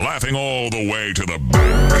laughing all the way to the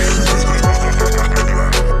bank.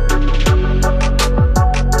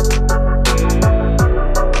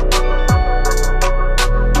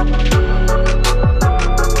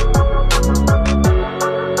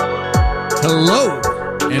 Hello,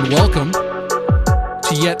 and welcome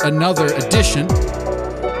to yet another edition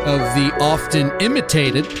of the often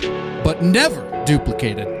imitated but never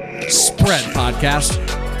duplicated Spread Podcast.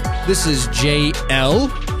 This is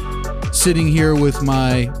JL, sitting here with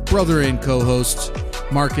my brother and co-host,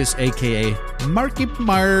 Marcus, a.k.a. Marky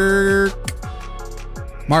Mark.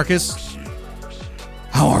 Marcus,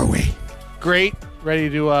 how are we? Great. Ready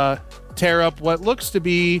to tear up what looks to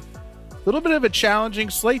be a little bit of a challenging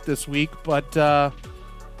slate this week, but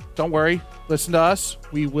don't worry. Listen to us.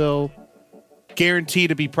 We will guarantee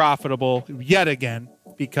to be profitable yet again,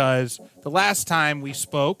 because the last time we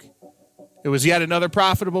spoke, it was yet another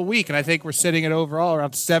profitable week, and I think we're sitting at overall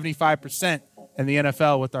around 75% in the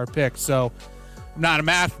NFL with our picks. So I'm not a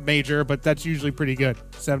math major, but that's usually pretty good,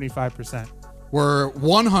 75%. We're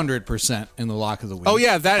 100% in the lock of the week. Oh,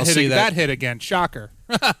 yeah, that hit again. Shocker.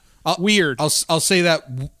 Weird. I'll say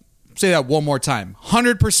that one more time.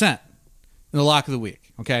 100% in the lock of the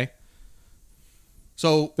week, okay?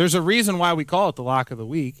 So there's a reason why we call it the lock of the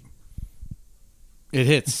week. It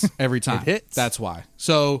hits every time. It hits. That's why.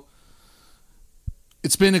 So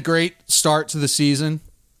it's been a great start to the season.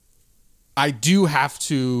 I do have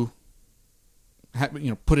to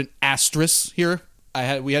put an asterisk here.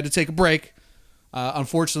 We had to take a break.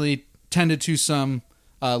 Unfortunately, tended to some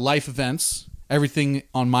life events. Everything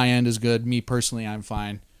on my end is good. Me personally, I'm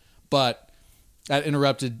fine. But that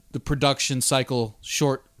interrupted the production cycle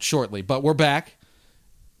shortly. But we're back.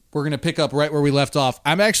 We're going to pick up right where we left off.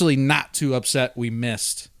 I'm actually not too upset we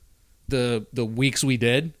missed the weeks we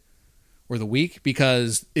did, or the week,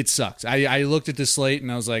 because it sucks. I looked at this slate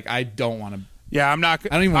and I was like, I don't want to. Yeah, I'm not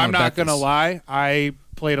going to lie. I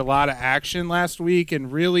played a lot of action last week,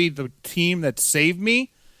 and really the team that saved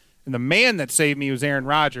me and the man that saved me was Aaron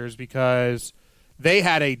Rodgers, because they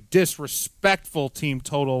had a disrespectful team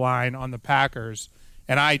total line on the Packers,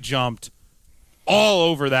 and I jumped all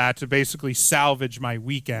over that to basically salvage my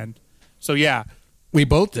weekend. So yeah, we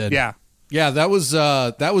both did. Yeah, that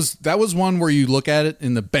was one where you look at it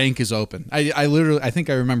and the bank is open. I think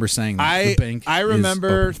I remember saying that. The bank I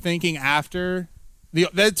remember is open. thinking after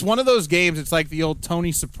that's one of those games. It's like the old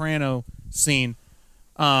Tony Soprano scene.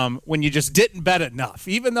 When you just didn't bet enough.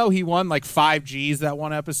 Even though he won like 5 Gs that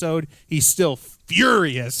one episode, he's still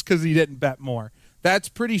furious because he didn't bet more. That's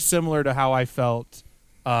pretty similar to how I felt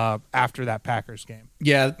after that Packers game.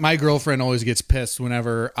 Yeah, my girlfriend always gets pissed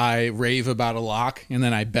whenever I rave about a lock and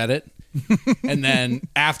then I bet it. And then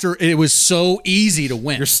after, it was so easy to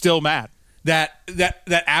win. You're still mad. That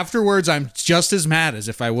afterwards, I'm just as mad as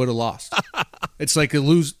if I would have lost. It's like a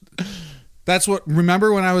lose. That's what,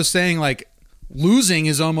 remember when I was saying, like, losing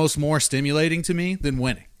is almost more stimulating to me than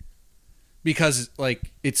winning, because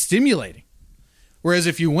like it's stimulating. Whereas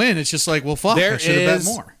if you win, it's just like, well, fuck, I should have bet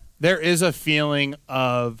more. There is a feeling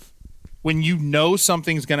of when you know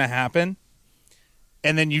something's going to happen,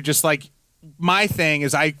 and then you just like, my thing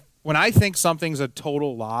is when I think something's a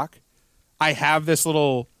total lock, I have this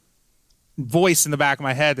little voice in the back of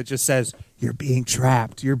my head that just says, you're being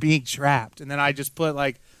trapped. You're being trapped. And then I just put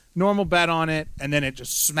like normal bet on it, and then it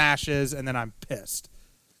just smashes, and then I'm pissed.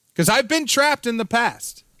 Because I've been trapped in the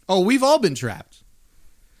past. Oh, we've all been trapped.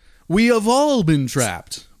 We have all been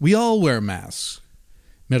trapped. We all wear masks,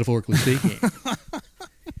 metaphorically speaking.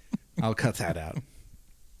 I'll cut that out.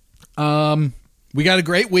 We got a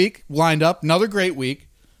great week lined up. Another great week.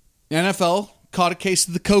 The NFL caught a case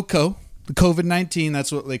of the COVID-19. That's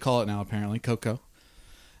what they call it now, apparently, Coco.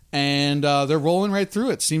 And they're rolling right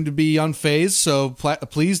through it. Seem to be unfazed, so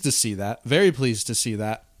pleased to see that. Very pleased to see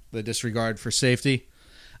that. The disregard for safety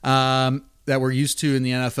that we're used to in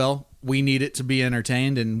the NFL. We need it to be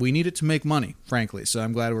entertained, and we need it to make money, frankly. So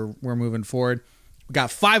I'm glad we're moving forward. We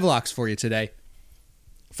got 5 locks for you today.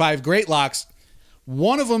 5 great locks.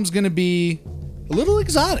 One of them's going to be a little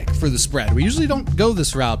exotic for the spread. We usually don't go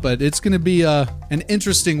this route, but it's going to be an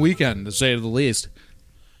interesting weekend, to say the least.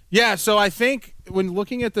 Yeah, so I think when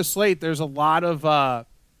looking at the slate, there's a lot of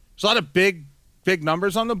big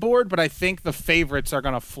numbers on the board, but I think the favorites are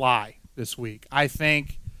going to fly this week. I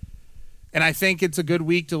think it's a good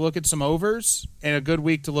week to look at some overs and a good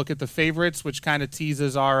week to look at the favorites, which kind of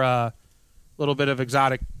teases our little bit of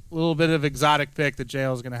exotic pick that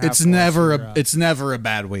JL is going to have. It's never a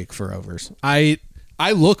bad week for overs. I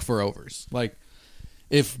look for overs. Like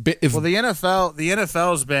if the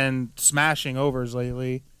NFL's been smashing overs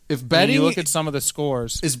lately. If When you betting look at some of the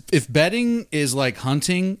scores. if betting is like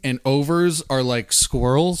hunting and overs are like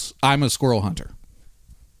squirrels, I'm a squirrel hunter.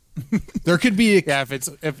 There could be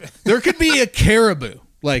there could be a caribou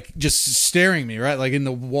like just staring me, right? Like in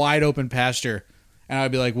the wide open pasture, and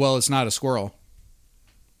I'd be like, well, it's not a squirrel.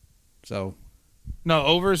 So no,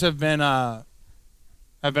 overs have been all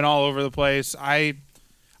over the place.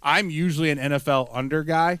 I'm usually an NFL under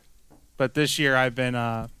guy, but this year I've been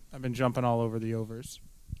jumping all over the overs.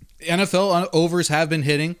 NFL overs have been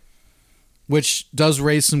hitting, which does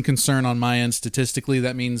raise some concern on my end statistically.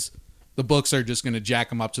 That means the books are just going to jack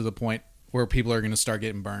them up to the point where people are going to start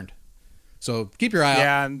getting burned. So keep your eye out.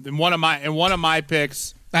 Yeah, and one of my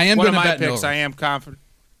picks, I am going to bet an over. I am confident.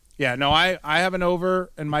 Yeah, no, I have an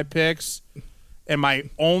over in my picks, and my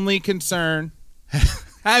only concern.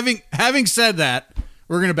 Having said that,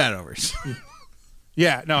 we're going to bet overs.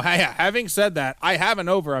 Yeah, no, having said that, I have an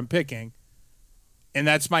over I'm picking, and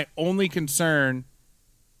that's my only concern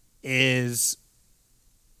is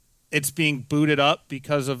it's being booted up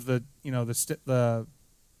because of the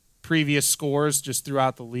previous scores just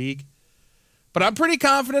throughout the league. But I'm pretty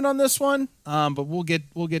confident on this one. But we'll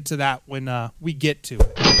get to that when we get to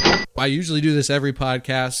it. I usually do this every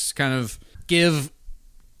podcast, kind of give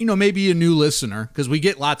maybe a new listener, because we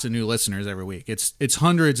get lots of new listeners every week. It's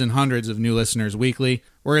hundreds and hundreds of new listeners weekly.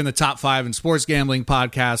 We're in the top 5 in sports gambling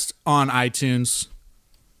podcasts on iTunes.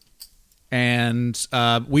 And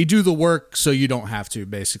we do the work so you don't have to,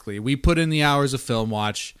 basically. We put in the hours of film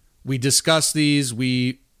watch. We discuss these.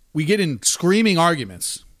 We get in screaming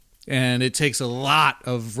arguments. And it takes a lot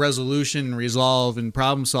of resolution and resolve and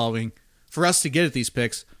problem solving for us to get at these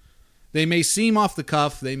picks. They may seem off the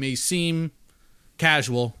cuff. They may seem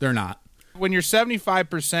casual. They're not. When you're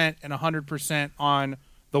 75% and 100% on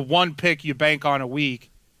the one pick you bank on a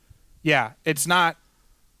week, yeah, it's not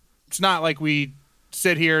like we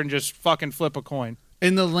sit here and just fucking flip a coin.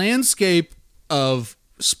 In the landscape of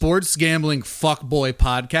sports gambling fuckboy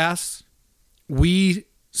podcasts, we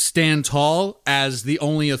stand tall as the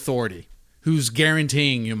only authority who's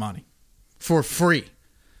guaranteeing you money for free.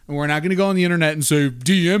 And we're not going to go on the internet and say,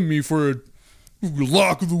 DM me for a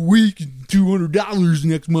lock of the week and $200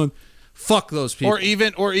 next month. Fuck those people.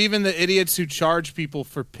 Or even the idiots who charge people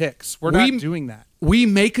for picks. We're not doing that. We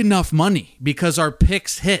make enough money because our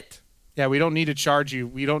picks hit. Yeah, we don't need to charge you.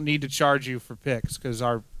 We don't need to charge you for picks because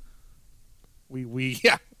our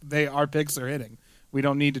picks are hitting. We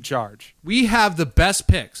don't need to charge. We have the best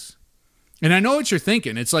picks. And I know what you're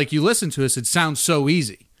thinking. It's like you listen to us, it sounds so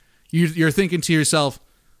easy. You're thinking to yourself,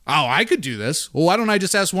 oh, I could do this. Well, why don't I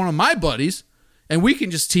just ask one of my buddies and we can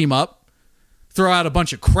just team up, throw out a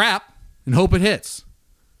bunch of crap, and hope it hits.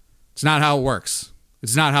 It's not how it works.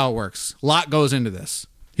 It's not how it works. A lot goes into this.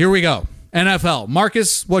 Here we go. NFL.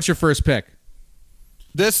 Marcus, what's your first pick?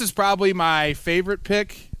 This is probably my favorite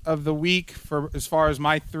pick of the week for as far as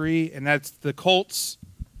my 3, and that's the Colts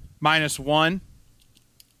 -1.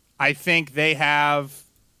 I think they have,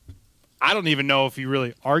 I don't even know if you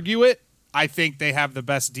really argue it. I think they have the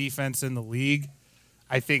best defense in the league.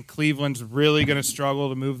 I think Cleveland's really going to struggle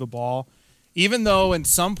to move the ball. Even though in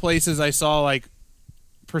some places I saw like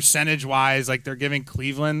percentage-wise, like they're giving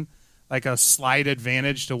Cleveland like a slight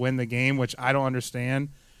advantage to win the game, which I don't understand.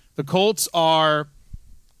 The Colts are,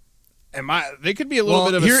 they could be a little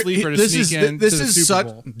bit of a sleeper to sneak in to the Super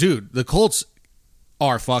Bowl. Dude, the Colts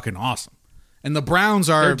are fucking awesome. And the Browns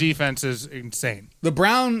are... Their defense is insane. The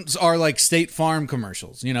Browns are like State Farm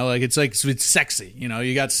commercials. It's sexy.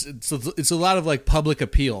 You got it's a lot of like public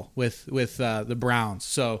appeal with the Browns.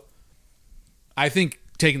 So I think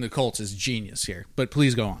taking the Colts is genius here. But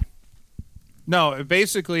please go on. No,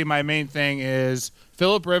 basically my main thing is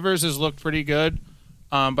Phillip Rivers has looked pretty good,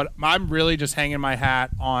 but I'm really just hanging my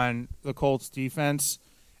hat on the Colts defense,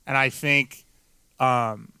 and I think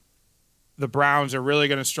the Browns are really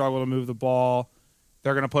going to struggle to move the ball.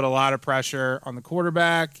 They're going to put a lot of pressure on the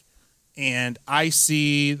quarterback, and I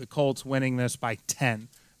see the Colts winning this by 10.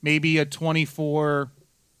 Maybe a 24-14,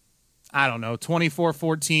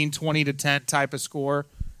 20-10 type of score.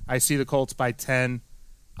 I see the Colts by 10.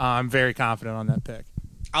 I'm very confident on that pick.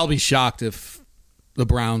 I'll be shocked if the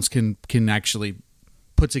Browns can actually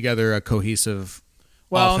put together a cohesive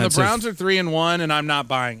offensive. The Browns are 3-1, and I'm not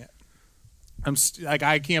buying it.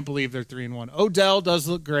 I can't believe they're 3-1. Odell does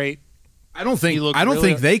look great. I don't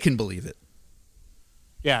think they can believe it.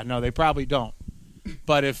 Yeah, no, they probably don't.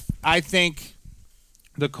 But I think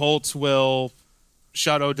the Colts will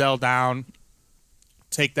shut Odell down,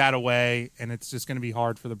 take that away, and it's just going to be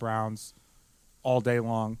hard for the Browns all day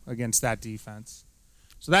long against that defense.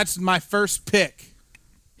 So that's my first pick.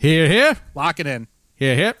 Here. Lock it in.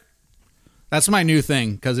 Here. That's my new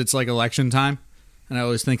thing because it's like election time, and I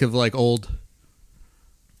always think of like old,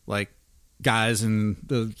 like guys in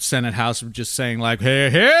the Senate House just saying like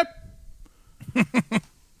 "hip hip."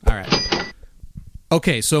 All right.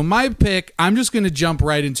 Okay, so my pick. I'm just going to jump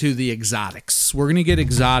right into the exotics. We're going to get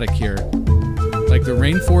exotic here, like the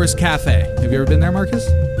Rainforest Cafe. Have you ever been there, Marcus?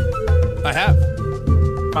 I have.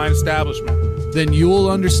 Fine establishment. Then you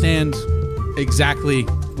will understand exactly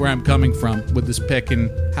where I'm coming from with this pick and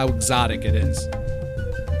how exotic it is.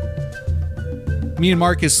 Me and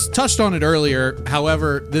Marcus touched on it earlier.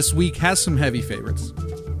 However, this week has some heavy favorites,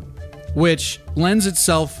 which lends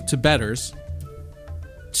itself to bettors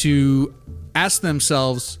to ask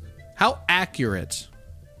themselves, how accurate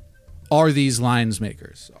are these lines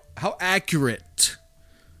makers? How accurate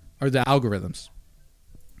are the algorithms?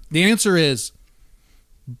 The answer is,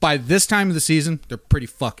 by this time of the season, they're pretty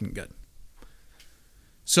fucking good.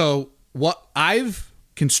 So what I've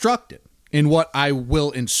constructed and what I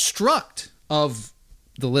will instruct of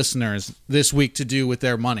the listeners this week to do with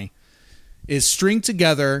their money is string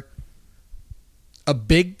together a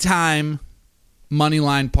big time money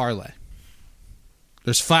line parlay.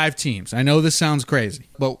 There's 5 teams. I know this sounds crazy,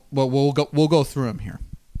 but we'll go through them here.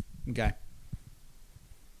 Okay.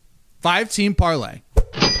 5-team parlay.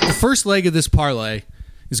 The first leg of this parlay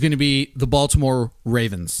is going to be the Baltimore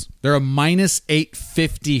Ravens. They're a minus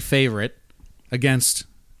 850 favorite against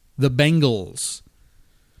the Bengals.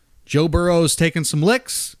 Joe Burrow's taking some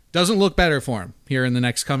licks. Doesn't look better for him here in the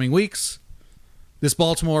next coming weeks. This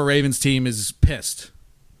Baltimore Ravens team is pissed.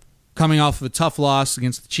 Coming off of a tough loss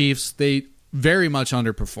against the Chiefs, they very much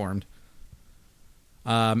underperformed.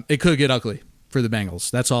 It could get ugly for the Bengals.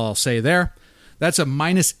 That's all I'll say there. That's a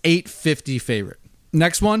minus 850 favorite.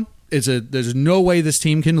 Next one. There's no way this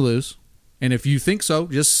team can lose. And if you think so,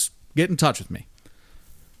 just get in touch with me.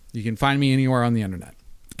 You can find me anywhere on the internet.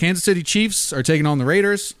 Kansas City Chiefs are taking on the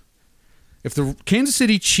Raiders. If the Kansas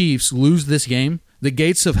City Chiefs lose this game, the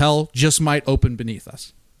gates of hell just might open beneath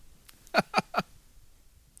us.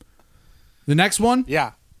 The next one?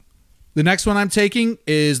 Yeah. The next one I'm taking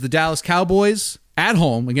is the Dallas Cowboys at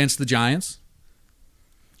home against the Giants.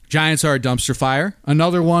 Giants are a dumpster fire.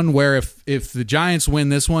 Another one where if the Giants win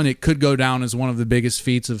this one, it could go down as one of the biggest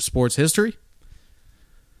feats of sports history.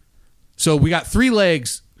 So we got 3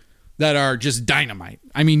 legs that are just dynamite.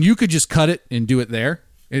 I mean, you could just cut it and do it there.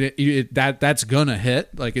 That's gonna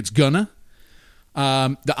hit. Like, it's gonna.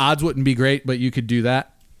 The odds wouldn't be great, but you could do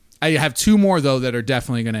that. I have 2 more, though, that are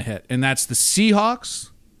definitely going to hit, and that's the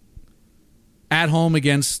Seahawks at home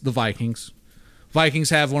against the Vikings.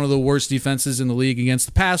 Vikings have one of the worst defenses in the league against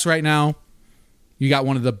the pass right now. You got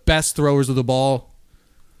one of the best throwers of the ball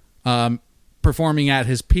performing at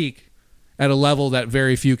his peak at a level that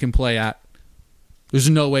very few can play at. There's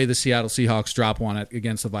no way the Seattle Seahawks drop one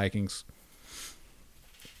against the Vikings.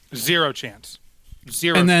 0 chance.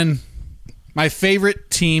 0. And then my favorite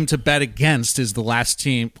team to bet against is the last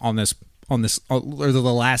team on this or the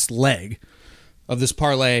last leg of this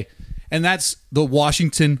parlay, and that's the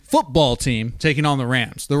Washington football team taking on the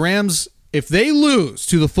Rams. The Rams, if they lose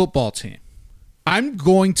to the football team, I'm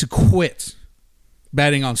going to quit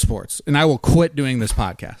betting on sports, and I will quit doing this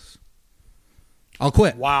podcast. I'll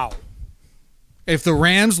quit. Wow. If the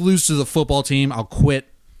Rams lose to the football team, I'll quit.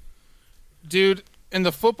 Dude, and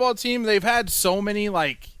the football team, they've had so many,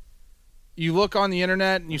 like, you look on the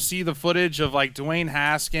internet and you see the footage of, like, Dwayne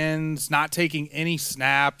Haskins not taking any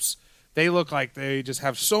snaps. They look like they just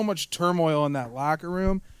have so much turmoil in that locker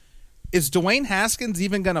room. Is Dwayne Haskins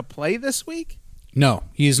even going to play this week? No,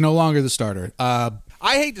 he is no longer the starter. I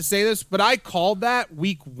hate to say this, but I called that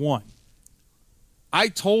week 1.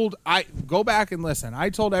 Go back and listen. I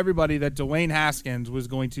told everybody that Dwayne Haskins was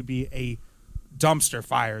going to be a dumpster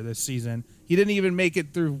fire this season. He didn't even make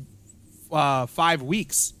it through 5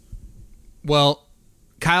 weeks. Well,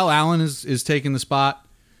 Kyle Allen is taking the spot.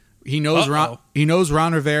 He knows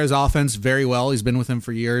Ron Rivera's offense very well. He's been with him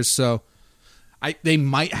for years, so they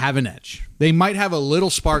might have an edge. They might have a little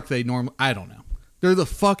spark they normally. I don't know. They're the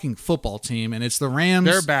fucking football team, and it's the Rams.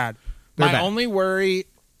 They're bad. My only worry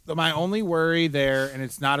there, and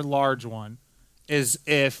it's not a large one, is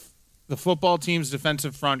if the football team's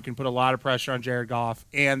defensive front can put a lot of pressure on Jared Goff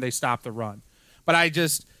and they stop the run. But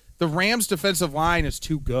the Rams' defensive line is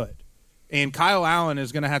too good, and Kyle Allen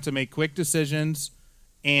is going to have to make quick decisions.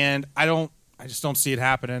 And I just don't see it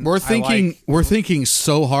happening. We're thinking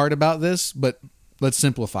so hard about this, but let's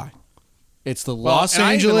simplify. It's the Los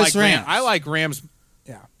Angeles Rams. I like Rams,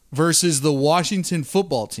 versus the Washington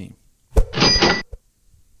football team.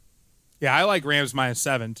 Yeah, I like Rams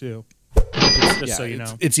 -7 too. Just so you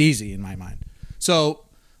know, it's easy in my mind. So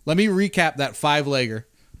let me recap that 5-legger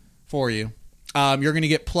for you. You're going to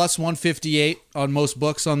get plus 158 on most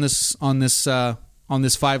books on this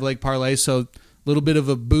 5-leg parlay. So a little bit of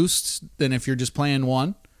a boost than if you're just playing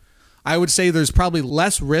one. I would say there's probably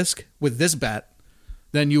less risk with this bet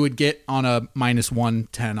than you would get on a minus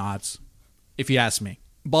 110 odds, if you ask me.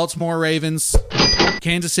 Baltimore Ravens,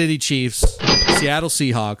 Kansas City Chiefs, Seattle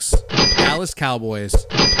Seahawks, Dallas Cowboys,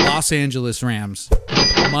 Los Angeles Rams.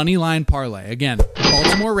 Money line parlay. Again,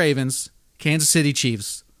 Baltimore Ravens, Kansas City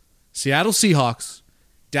Chiefs, Seattle Seahawks,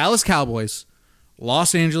 Dallas Cowboys,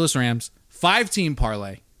 Los Angeles Rams. 5-team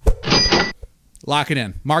parlay. Lock it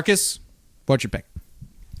in. Marcus, what's your pick?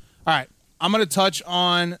 All right. I'm going to touch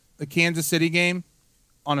on the Kansas City game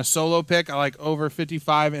on a solo pick. I like over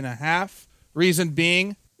 55.5. Reason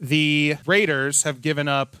being, the Raiders have given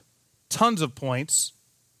up tons of points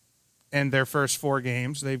in their first 4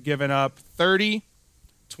 games. They've given up 30,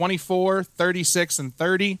 24, 36, and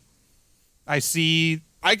 30. I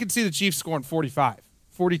could see the Chiefs scoring 45,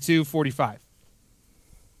 42, 45.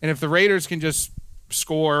 And if the Raiders can just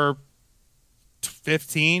score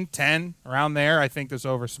 15, 10, around there, I think this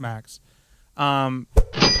over smacks.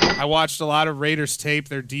 I watched a lot of Raiders tape.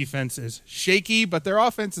 Their defense is shaky, but their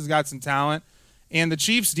offense has got some talent. And the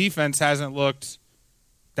Chiefs' defense hasn't looked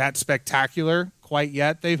that spectacular quite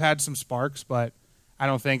yet. They've had some sparks, but I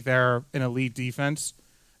don't think they're an elite defense.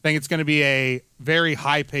 I think it's going to be a very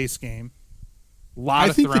high-paced game.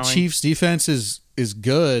 I think the Chiefs' defense is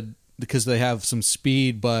good because they have some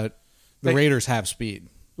speed, but the Raiders have speed.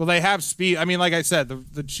 Well, they have speed. I mean, like I said,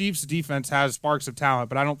 the Chiefs' defense has sparks of talent,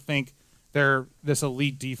 but I don't think they're this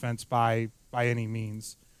elite defense by any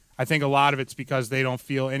means. I think a lot of it's because they don't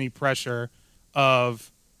feel any pressure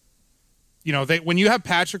of, when you have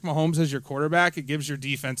Patrick Mahomes as your quarterback, it gives your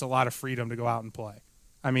defense a lot of freedom to go out and play.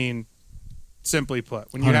 I mean, simply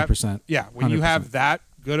put, when you 100%. when 100%. you have that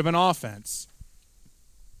good of an offense,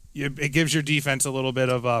 it gives your defense a little bit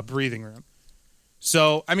of breathing room.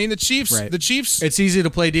 So, I mean, the Chiefs. It's easy to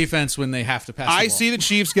play defense when they have to pass the ball. I see the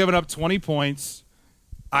Chiefs giving up 20 points.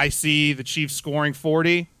 I see the Chiefs scoring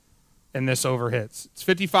 40, and this over hits. It's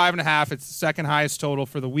 55.5. It's the second highest total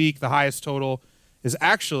for the week. The highest total is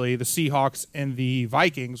actually the Seahawks and the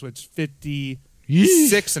Vikings, which is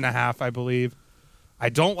 56.5, I believe. I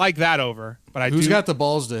don't like that over, but Who's got the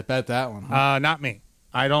balls to bet that one? Huh? Not me.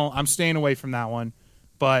 I'm staying away from that one.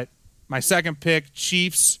 But my second pick,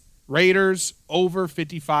 Chiefs, Raiders, over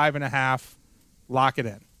 55.5. Lock it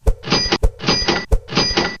in.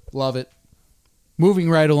 Love it.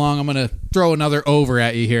 Moving right along, I'm going to throw another over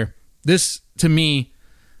at you here. This, to me,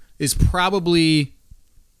 is probably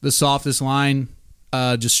the softest line,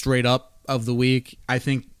 just straight up, of the week. I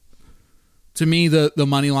think, to me, the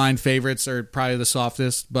money line favorites are probably the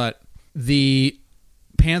softest, but the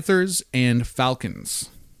Panthers and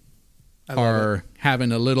Falcons are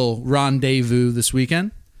having a little rendezvous this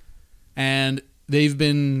weekend, and they've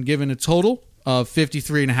been given a total of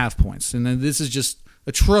 53.5 points, and then this is just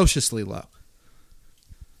atrociously low.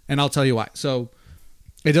 And I'll tell you why. So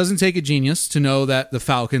it doesn't take a genius to know that the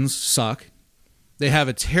Falcons suck. They have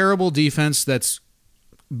a terrible defense that's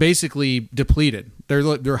basically depleted.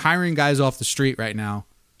 They're hiring guys off the street right now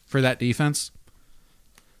for that defense.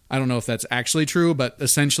 I don't know if that's actually true, but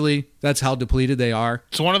essentially that's how depleted they are.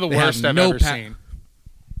 It's one of the worst I've ever seen.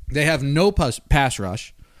 They have no pass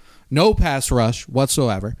rush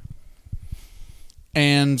whatsoever.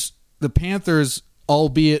 And the Panthers,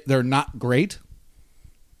 albeit they're not great,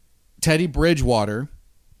 Teddy Bridgewater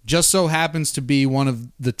just so happens to be one of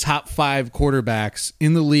the top 5 quarterbacks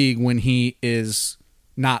in the league when he is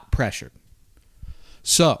not pressured.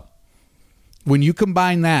 So, when you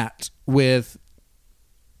combine that with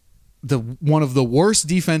one of the worst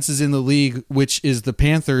defenses in the league, which is the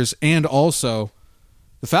Panthers and also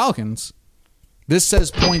the Falcons, this says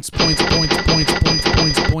points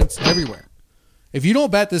everywhere. If you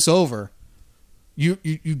don't bet this over, you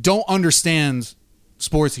don't understand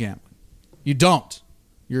sports gambling. You don't.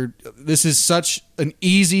 This is such an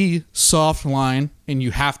easy, soft line, and you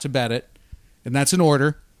have to bet it, and that's in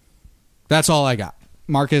order. That's all I got.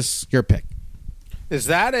 Marcus, your pick. Is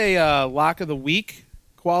that a lock of the week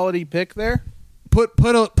quality pick there? Put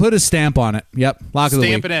a stamp on it. Yep, lock of the week.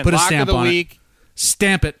 Stamp it in. Put a lock stamp of the on week. It.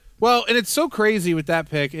 Stamp it. Well, and it's so crazy with that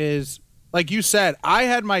pick is, like you said, I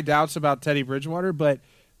had my doubts about Teddy Bridgewater, but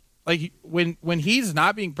like when he's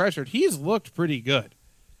not being pressured, he's looked pretty good,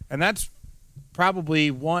 and that's probably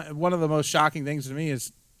one of the most shocking things to me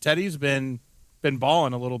is Teddy's been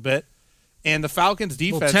balling a little bit, and the Falcons'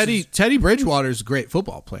 defense. Well, Teddy Bridgewater's a great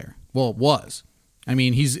football player. Well, was. I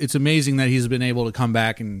mean, it's amazing that he's been able to come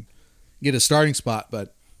back and get a starting spot.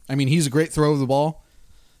 But I mean, he's a great thrower of the ball.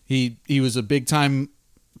 He was a big time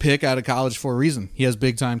pick out of college for a reason. He has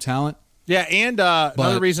big time talent. Yeah, and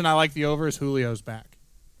another reason I like the over is Julio's back.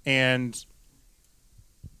 And,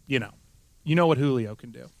 you know what Julio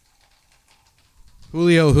can do.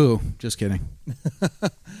 Julio who? Just kidding.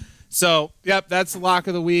 So, yep, that's the lock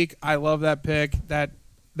of the week. I love that pick. That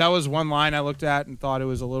was one line I looked at and thought it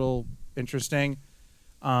was a little interesting.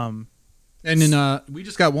 And then we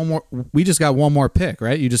just got one more. We just got one more pick,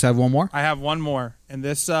 right? You just have one more. I have one more, and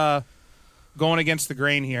this going against the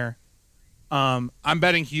grain here. I'm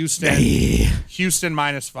betting Houston. Houston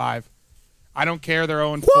 -5. I don't care. They're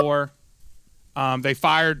 0-4. They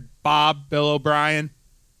fired Bill O'Brien.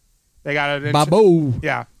 They got it. Babo.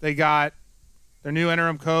 Yeah, they got their new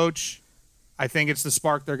interim coach. I think it's the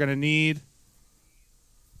spark they're going to need.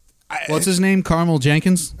 What's his name? Carmel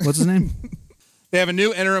Jenkins. What's his name? They have a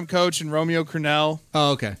new interim coach in Romeo Crennel.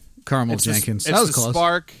 Oh, okay. Carmel Jenkins. That was close.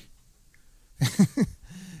 Spark.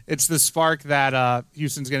 It's the spark that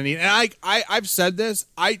Houston's going to need. And I've said this.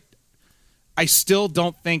 I still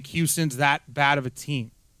don't think Houston's that bad of a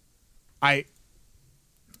team.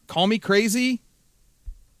 Call me crazy.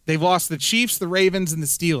 They've lost the Chiefs, the Ravens, and the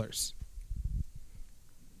Steelers.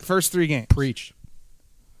 The first 3 games. Preach.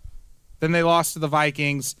 Then they lost to the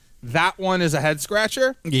Vikings. That one is a head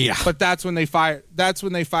scratcher. Yeah. But that's when they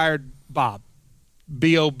fired Bob.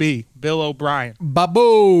 B.O.B. Bill O'Brien.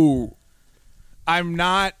 Babo. I'm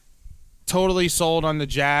not totally sold on the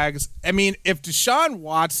Jags. I mean, if Deshaun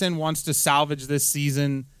Watson wants to salvage this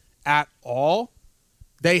season at all,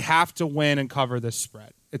 they have to win and cover this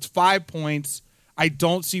spread. It's 5 points. I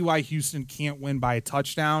don't see why Houston can't win by a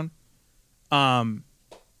touchdown. I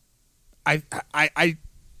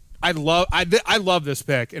love this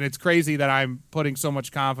pick, and it's crazy that I'm putting so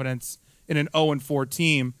much confidence in an 0-4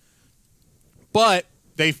 team. But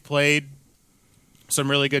they've played some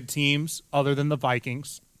really good teams other than the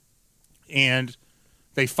Vikings, and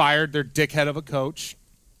they fired their dickhead of a coach,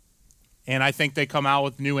 and I think they come out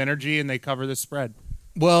with new energy and they cover the spread.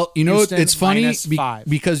 Well, you know, Houston it's funny -5.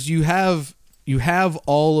 because you have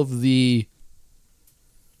all of the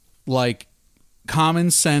like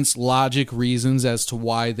common sense logic reasons as to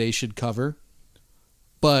why they should cover.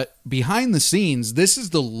 But behind the scenes, this is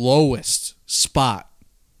the lowest spot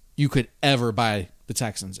you could ever buy the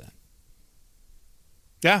Texans in.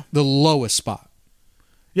 Yeah. The lowest spot.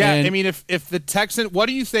 Yeah, And I mean, if the Texans, what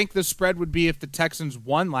do you think the spread would be if the Texans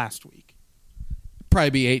won last week? probably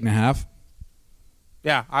be 8.5.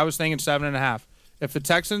 Yeah, I was thinking 7.5. If the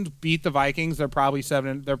Texans beat the Vikings, they're probably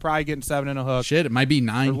 7. They're probably getting 7 and a hook. Shit, it might be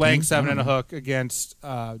 9. They're laying 7 and a hook against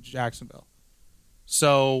Jacksonville.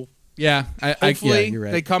 So yeah, hopefully you're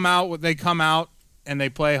right. they come out and they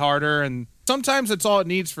play harder. And sometimes that's all it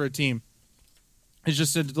needs for a team. It's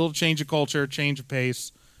just a little change of culture, change of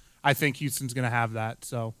pace. I think Houston's going to have that.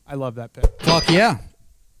 So I love that pick. Fuck yeah.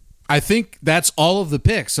 I think that's all of the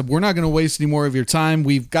picks. We're not going to waste any more of your time.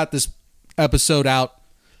 We've got this episode out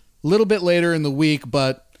a little bit later in the week,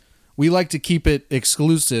 but we like to keep it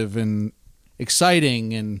exclusive and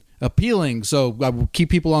exciting and appealing. So we'll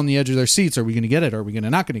keep people on the edge of their seats. Are we going to get it? Are we going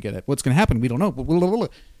to not going to get it? What's going to happen? We don't know.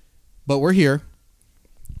 But we're here.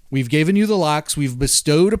 We've given you the locks. We've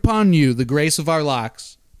bestowed upon you the grace of our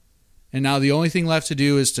locks. And now the only thing left to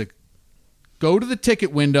do is to go to the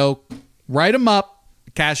ticket window, write them up,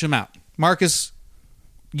 cash them out. Marcus,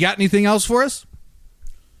 you got anything else for us?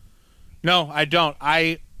 No, I don't.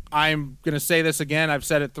 I'm going to say this again. I've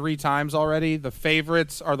said it 3 times already. The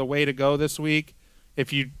favorites are the way to go this week.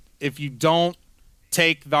 If you don't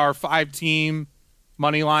take our 5-team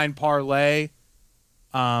money line parlay,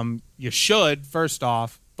 you should, first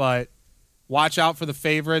off, but watch out for the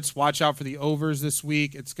favorites. Watch out for the overs this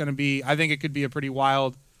week. It's going to be, I think it could be a pretty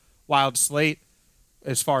wild slate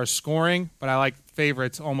as far as scoring, but I like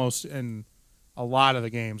favorites almost in a lot of the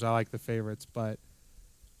games. I like the favorites, but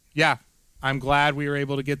yeah, I'm glad we were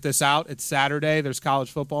able to get this out. It's Saturday. There's college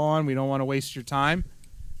football on. We don't want to waste your time,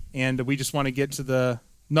 and we just want to get to the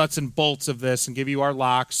nuts and bolts of this and give you our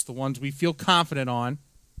locks, the ones we feel confident on.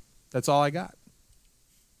 That's all I got.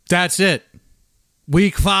 That's it.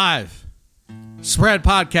 Week 5. Spread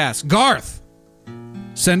Podcast. Garth,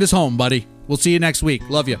 send us home, buddy. We'll see you next week.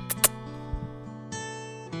 Love you.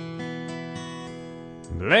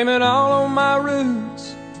 Blame it all on my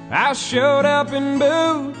roots. I showed up in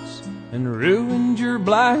boots and ruined your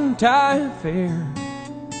black tie affair.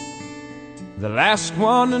 The last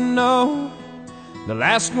one to know, the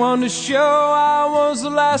last one to show, I was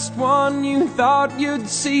the last one you thought you'd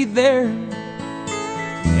see there.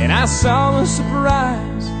 And I saw the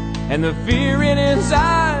surprise and the fear in his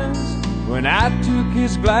eyes when I took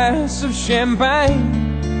his glass of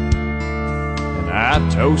champagne. And I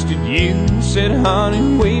toasted you, said,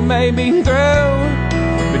 honey, we may be through,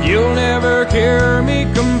 but you'll never hear me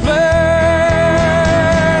complain.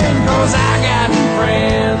 'Cause I got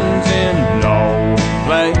friends in low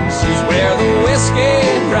places where the whiskey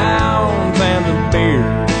drowns and the beer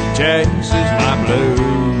chases my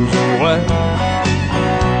blues away.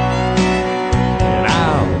 And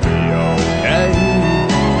I'll be okay.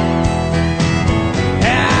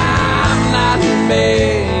 I'm not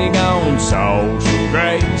big on social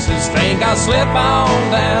graces. Think I'll slip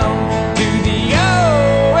on down to the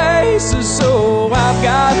oasis. So I've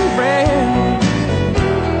got friends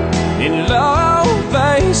in low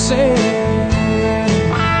places.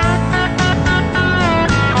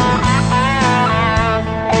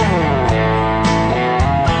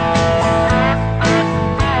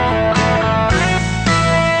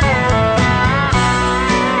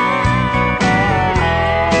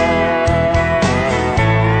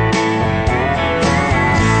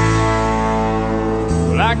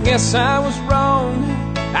 Well, I guess I was wrong.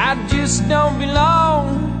 I just don't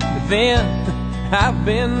belong. But then I've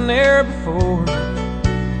been there before.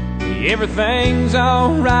 Everything's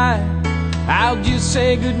alright. I'll just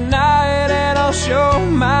say goodnight and I'll show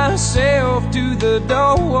myself to the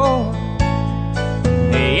door.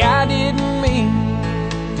 Hey, I didn't mean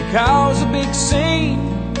to cause a big scene.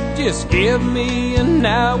 Just give me an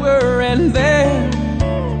hour and then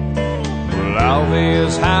we'll all be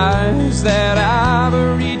as high as that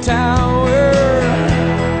ivory tower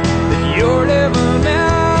that you're living in.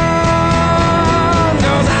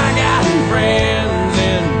 Friends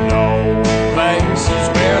in low places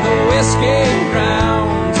where the whiskey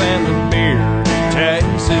drowns and the beer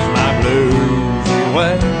chases my blues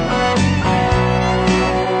away.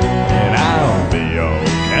 And I'll be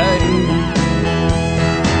okay.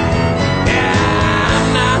 Yeah, I'm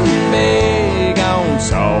not big on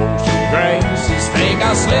social graces. Think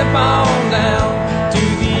I'll slip on down